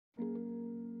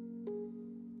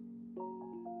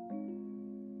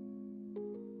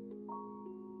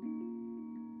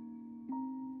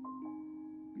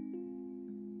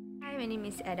my name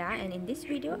is Eda, and in this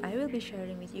video I will be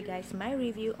sharing with you guys my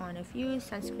review on a few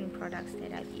sunscreen products that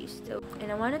I've used.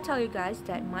 And I want to tell you guys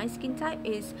that my skin type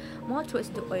is more towards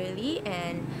the oily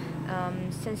and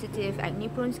sensitive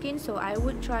acne prone skin, so I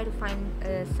would try to find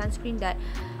a sunscreen that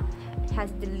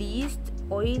has the least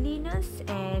oiliness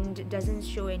and doesn't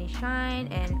show any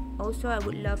shine, and also I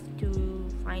would love to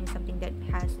find something that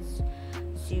has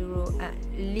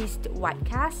least white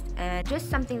cast and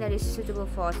just something that is suitable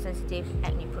for sensitive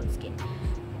acne prone skin.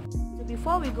 So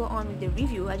before we go on with the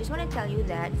review, I just want to tell you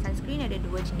that sunscreen ada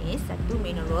dua jenis, satu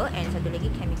mineral and satu lagi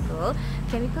chemical.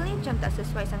 Chemical ni macam tak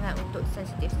sesuai sangat untuk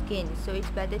sensitive skin, so it's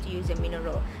better to use a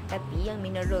mineral. Tapi yang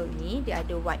mineral ni dia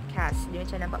ada white cast, dia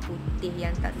macam nampak putih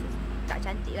yang tak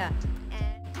cantik lah.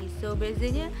 Okay, so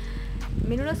bezanya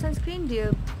mineral sunscreen dia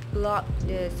block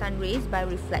the sun rays by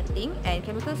reflecting, and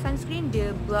chemical sunscreen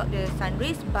dia block the sun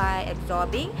rays by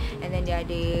absorbing, and then dia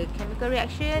ada chemical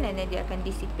reaction and then dia akan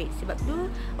dissipate. Sebab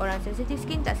tu orang sensitive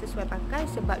skin tak sesuai pakai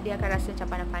sebab dia akan rasa macam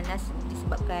panas-panas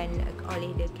disebabkan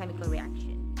oleh the chemical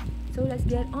reaction. So let's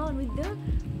get on with the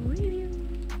review.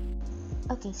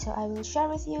 Okay, so I will share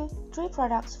with you 3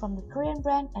 products from the Korean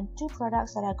brand and 2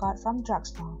 products that I got from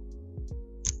drugstore.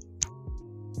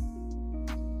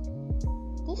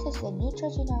 This is the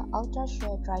NEUTROGENA Ultra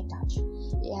Sheer Dry Touch.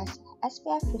 It has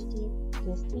SPF 50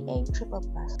 with PA+++.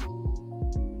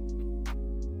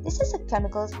 This is a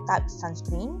chemical type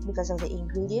sunscreen because of the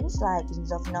ingredients like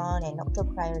isophenol and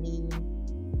nitrocrylene.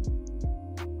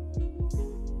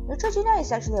 NEUTROGENA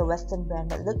is actually a Western brand,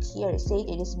 but look here, it says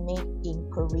it is made in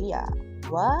Korea.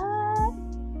 What?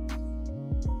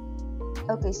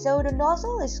 Okay, so the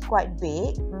nozzle is quite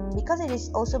big because it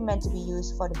is also meant to be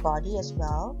used for the body as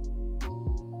well.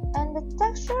 And the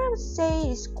texture I would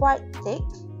say is quite thick,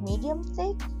 medium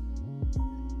thick.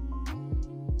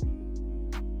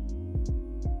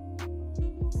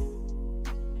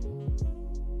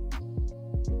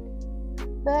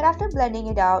 But after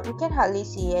blending it out, you can hardly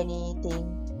see anything.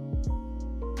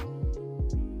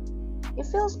 It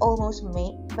feels almost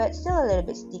matte, but still a little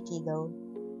bit sticky though.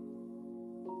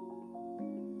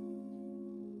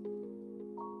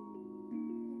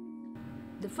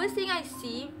 The first thing I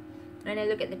see when I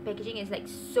look at the packaging is like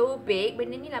so big.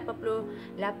 Benda ni 88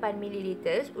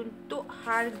 ml untuk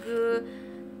harga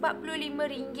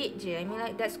RM45 je. I mean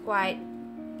like that's quite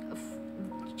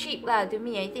cheap lah to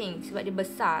me, I think, sebab dia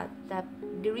besar.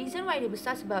 The reason why dia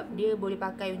besar sebab dia boleh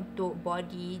pakai untuk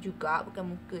body juga,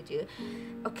 bukan muka je.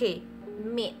 Okay,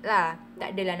 matte lah,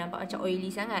 tak adalah nampak macam oily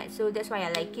sangat, so that's why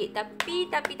I like it. Tapi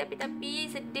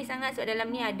sedih sangat sebab dalam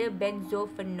ni ada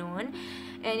benzophenone,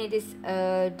 and it is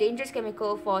a dangerous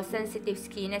chemical for sensitive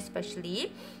skin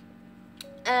especially,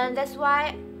 and that's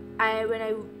why when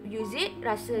I use it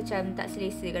rasa macam tak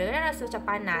selesa, kadang-kadang rasa macam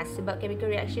panas sebab chemical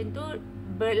reaction tu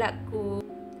berlaku.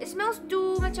 It smells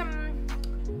too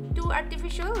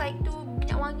artificial, like too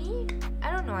minyak wangi. I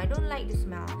don't know, I don't like the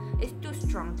smell, it's too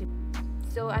strong to me.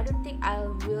 So I don't think I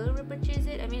will repurchase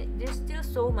it. I mean, there's still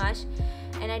so much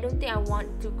and I don't think I want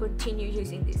to continue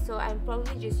using this, so I'll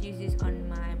probably just use this on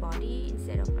my body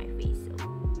instead of my face.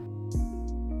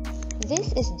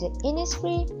 This is the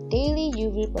INNISFREE Daily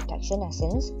UV Protection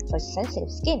Essence for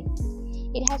sensitive skin.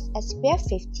 It has SPF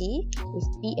 50 with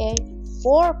PA+++.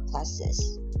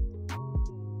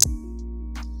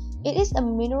 It is a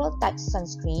mineral type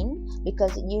sunscreen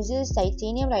because it uses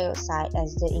titanium dioxide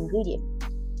as the ingredient.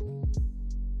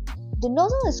 The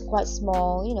nozzle is quite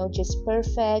small, you know, just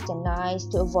perfect and nice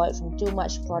to avoid from too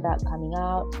much product coming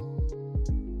out.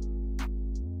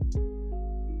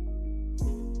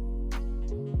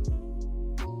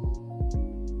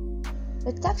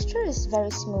 The texture is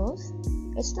very smooth.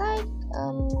 It's like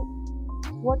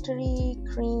watery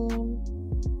cream,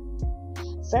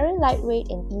 very lightweight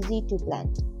and easy to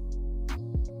blend.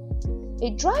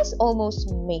 It dries almost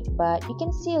matte, but you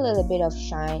can see a little bit of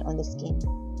shine on the skin.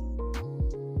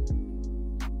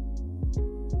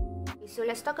 So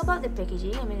let's talk about the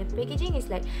packaging. I mean, the packaging is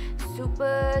like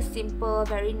super simple,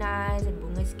 very nice, and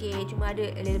bunga sikit, cuma ada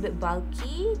a little bit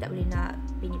bulky, tak boleh nak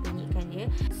penyit-penyitkan dia.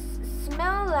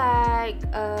 Smell like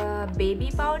baby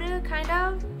powder kind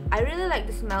of. I really like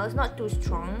the smell. It's not too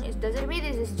strong. It doesn't mean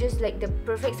this is just like the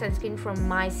perfect sunscreen from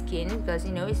my skin because,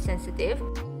 you know, it's sensitive.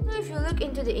 So if you look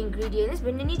into the ingredients,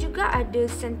 benda ni juga ada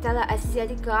centella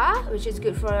asiatica, which is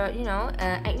good for, you know,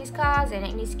 acne scars and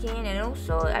acne skin, and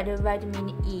also ada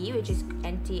vitamin E, which is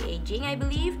anti-aging, I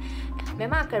believe.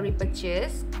 Memang akan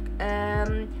repurchase.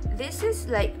 This is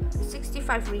like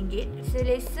RM65.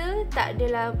 Selesa, tak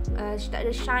ada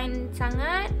shine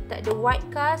sangat, tak ada white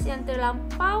cast yang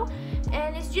terlampau,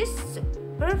 and it's just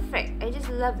perfect. I just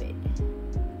love it.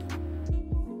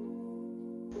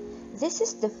 This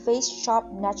is the Face Shop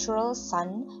Natural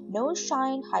Sun No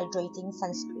Shine Hydrating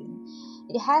Sunscreen.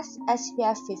 It has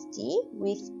SPF 50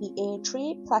 with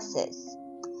PA3+.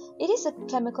 It is a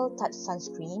chemical touch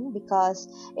sunscreen because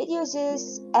it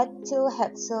uses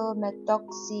ethyl-hexyl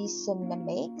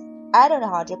methoxycinnamate. I don't know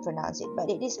how to pronounce it, but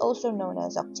it is also known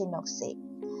as octinoxate.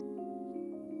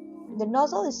 The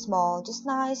nozzle is small, just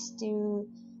nice to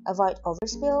avoid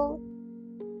overspill.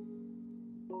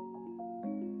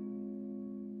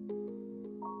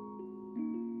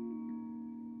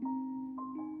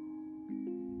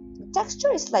 The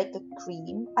texture is like a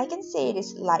cream. I can say it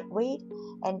is lightweight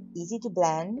and easy to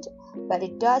blend, but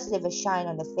it does leave a shine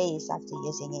on the face after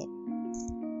using it.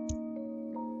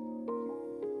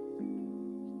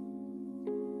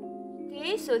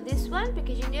 Okay, so this one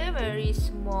packaging dia very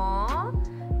small.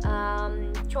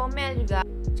 Comel juga,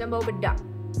 macam bau bedak.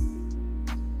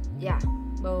 Yeah,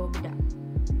 bau bedak.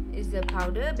 It's the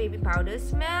powder, baby powder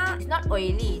smell. It's not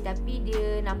oily, tapi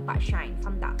dia nampak shine.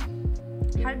 Faham tak?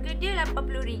 Harga dia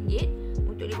RM80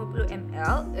 untuk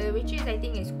 50ml, which is I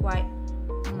think is quite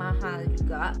mahal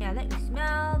juga. I like the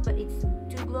smell, but it's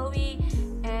too glowy,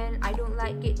 and I don't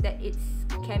like it that it's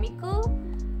chemical.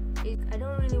 I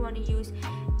don't really want to use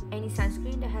any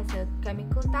sunscreen that has a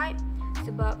chemical type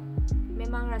sebab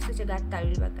memang rasa macam gatal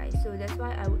bila pakai. So that's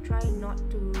why I would try not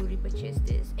to repurchase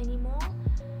this anymore.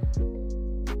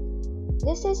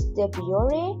 This is the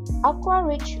BIORE Aqua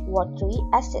Rich Watery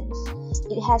Essence.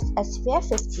 It has SPF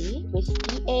 50 with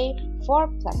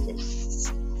PA4+.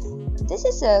 This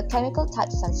is a chemical touch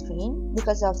sunscreen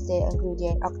because of the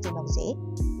ingredient octinoxate.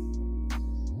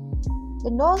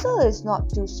 The nozzle is not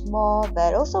too small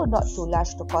but also not too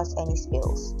large to cause any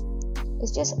spills. It's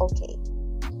just okay.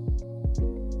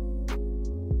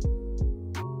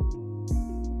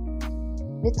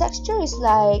 The texture is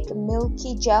like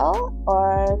milky gel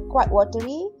or quite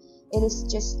watery. It is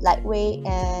just lightweight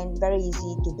and very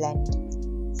easy to blend.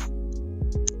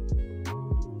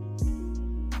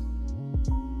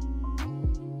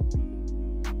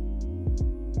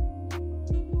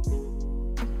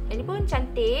 Ini pun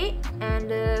cantik, and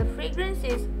the fragrance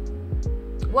is,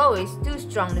 wow, it's too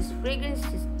strong. This fragrance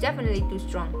is definitely too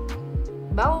strong.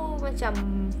 Bau macam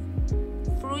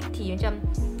fruity, macam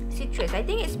citrus. I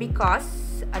think it's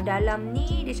because dalam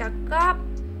ni dia cakap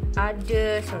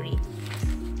ada,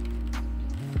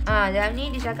 dalam ni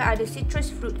dia cakap ada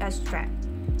citrus fruit extract.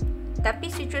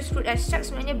 Tapi citrus fruit extract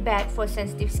sebenarnya bad for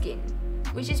sensitive skin,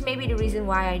 which is maybe the reason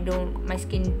why my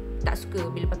skin tak suka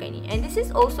bila pakai ni. And this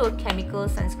is also a chemical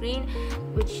sunscreen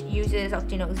which uses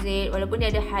octinoxate, walaupun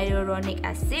dia ada hyaluronic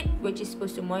acid which is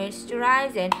supposed to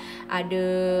moisturize and ada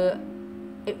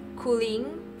cooling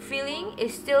feeling.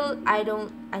 Is still, I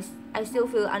still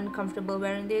feel uncomfortable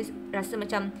wearing this. Rasa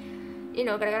macam,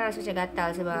 kadang-kadang rasa macam gatal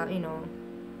sebab,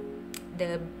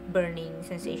 the burning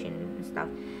sensation and stuff.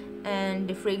 And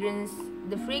the fragrance,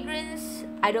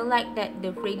 I don't like that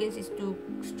the fragrance is too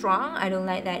strong. I don't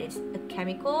like that it's a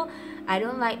chemical. I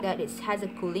don't like that it has a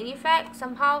cooling effect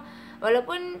somehow.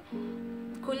 Walaupun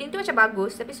cooling tu macam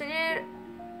bagus, tapi sebenarnya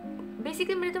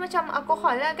basically benda tu macam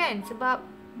alkohol lah kan, sebab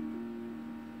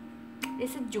dia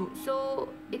sejuk, so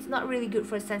it's not really good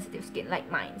for sensitive skin like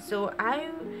mine. So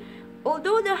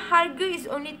although the harga is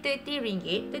only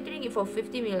RM30 for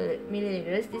 50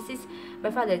 milliliters, this is by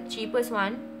far the cheapest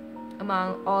one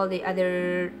among all the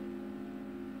other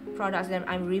products that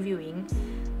I'm reviewing,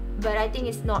 but I think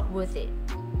it's not worth it.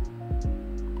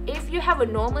 If you have a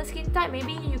normal skin type,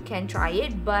 maybe you can try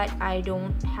it, but I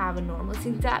don't have a normal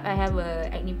skin type. I have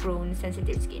a acne prone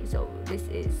sensitive skin, so this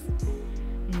is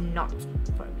not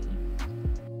for me.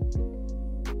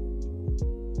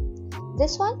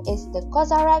 This one is the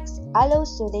COSRX Aloe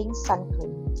Soothing Sun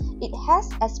Cream. It has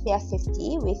SPF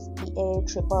 50 with PA++.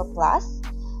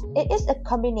 It is a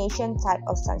combination type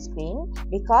of sunscreen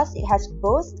because it has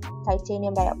both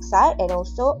titanium dioxide and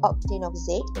also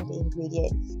octinoxate in the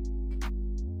ingredients.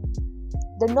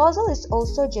 The nozzle is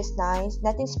also just nice,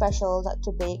 nothing special, not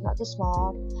too big, not too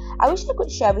small. I wish I could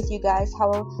share with you guys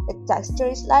how the texture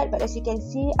is like, but as you can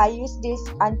see, I used this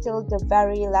until the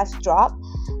very last drop.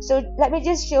 So let me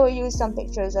just show you some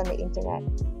pictures on the internet.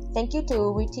 Thank you to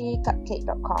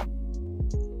wittycupcake.com.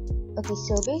 Okay,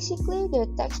 so basically the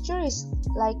texture is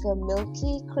like a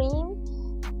milky cream,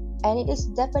 and it is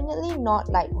definitely not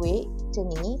lightweight to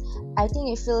me. I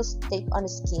think it feels thick on the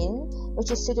skin,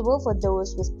 which is suitable for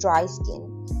those with dry skin.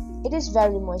 It is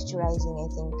very moisturizing, I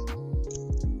think.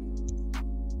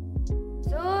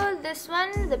 So this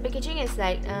one, the packaging is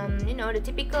like, the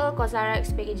typical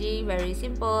COSRX packaging, very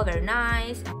simple, very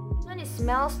nice. This one, it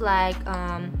smells like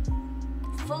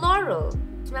floral.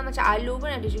 Smell macam aloe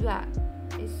pun ada juga.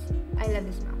 I love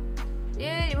the smell.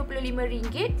 Dia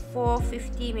RM55 for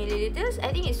 50ml. I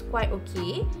think it's quite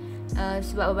okay.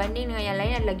 Sebab berbanding dengan yang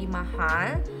lain ada lagi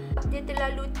mahal. Dia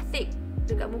terlalu thick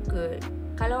dekat muka.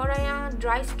 Kalau orang yang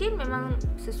dry skin memang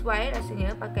sesuai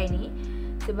rasanya pakai ni,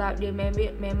 sebab dia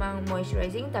memang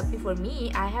moisturizing. Tapi for me,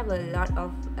 I have a lot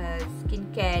of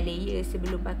skincare layers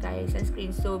sebelum pakai sunscreen.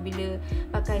 So bila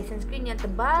pakai sunscreen yang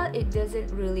tebal, it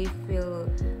doesn't really feel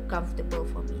comfortable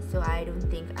for me. So I don't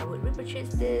think I would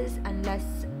repurchase this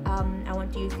unless I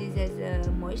want to use this as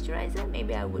a moisturizer.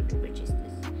 Maybe I would repurchase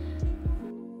this.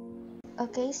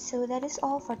 Okay, so that is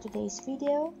all for today's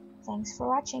video. Thanks for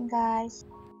watching, guys.